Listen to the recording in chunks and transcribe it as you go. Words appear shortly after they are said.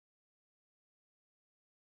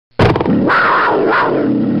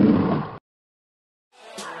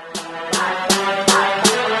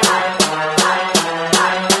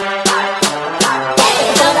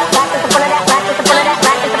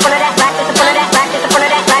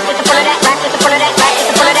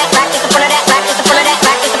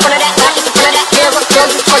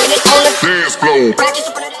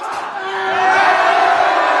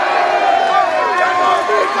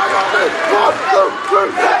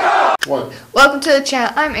One. Welcome to the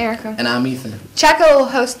chat. I'm Erica. And I'm Ethan. Chaco will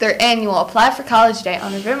host their annual Apply for College Day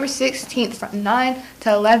on November 16th from 9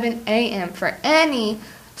 to 11 a.m. for any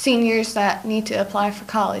seniors that need to apply for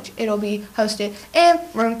college. It'll be hosted in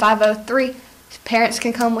room 503. Parents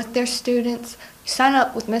can come with their students. Sign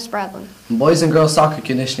up with Miss Bradley. Boys and girls soccer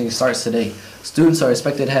conditioning starts today. Students are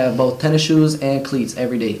expected to have both tennis shoes and cleats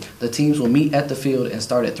every day. The teams will meet at the field and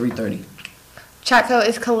start at 3:30. Chaco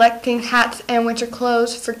is collecting hats and winter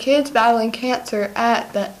clothes for kids battling cancer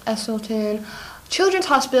at the Esselton Children's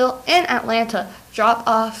Hospital in Atlanta. Drop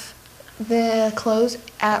off the clothes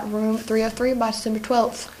at room 303 by December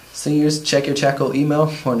 12th. Seniors, check your Chaco email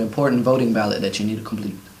for an important voting ballot that you need to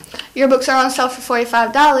complete. Yearbooks are on sale for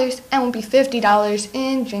 $45 and will be $50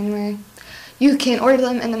 in January. You can order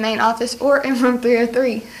them in the main office or in room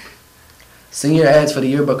 303. Senior ads for the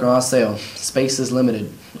yearbook are on sale. Space is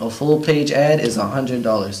limited. A full-page ad is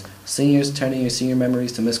 $100. Seniors, turn in your senior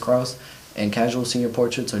memories to Miss Cross, and casual senior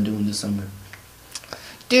portraits are due in December.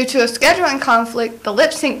 Due to a scheduling conflict, the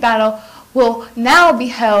lip sync battle will now be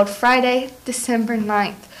held Friday, December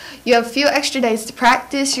 9th. You have a few extra days to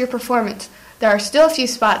practice your performance. There are still a few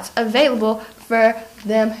spots available for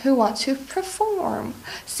them who want to perform.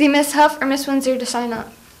 See Miss Huff or Miss Windsor to sign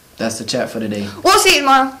up. That's the chat for today. We'll see you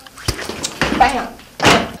tomorrow. Bam.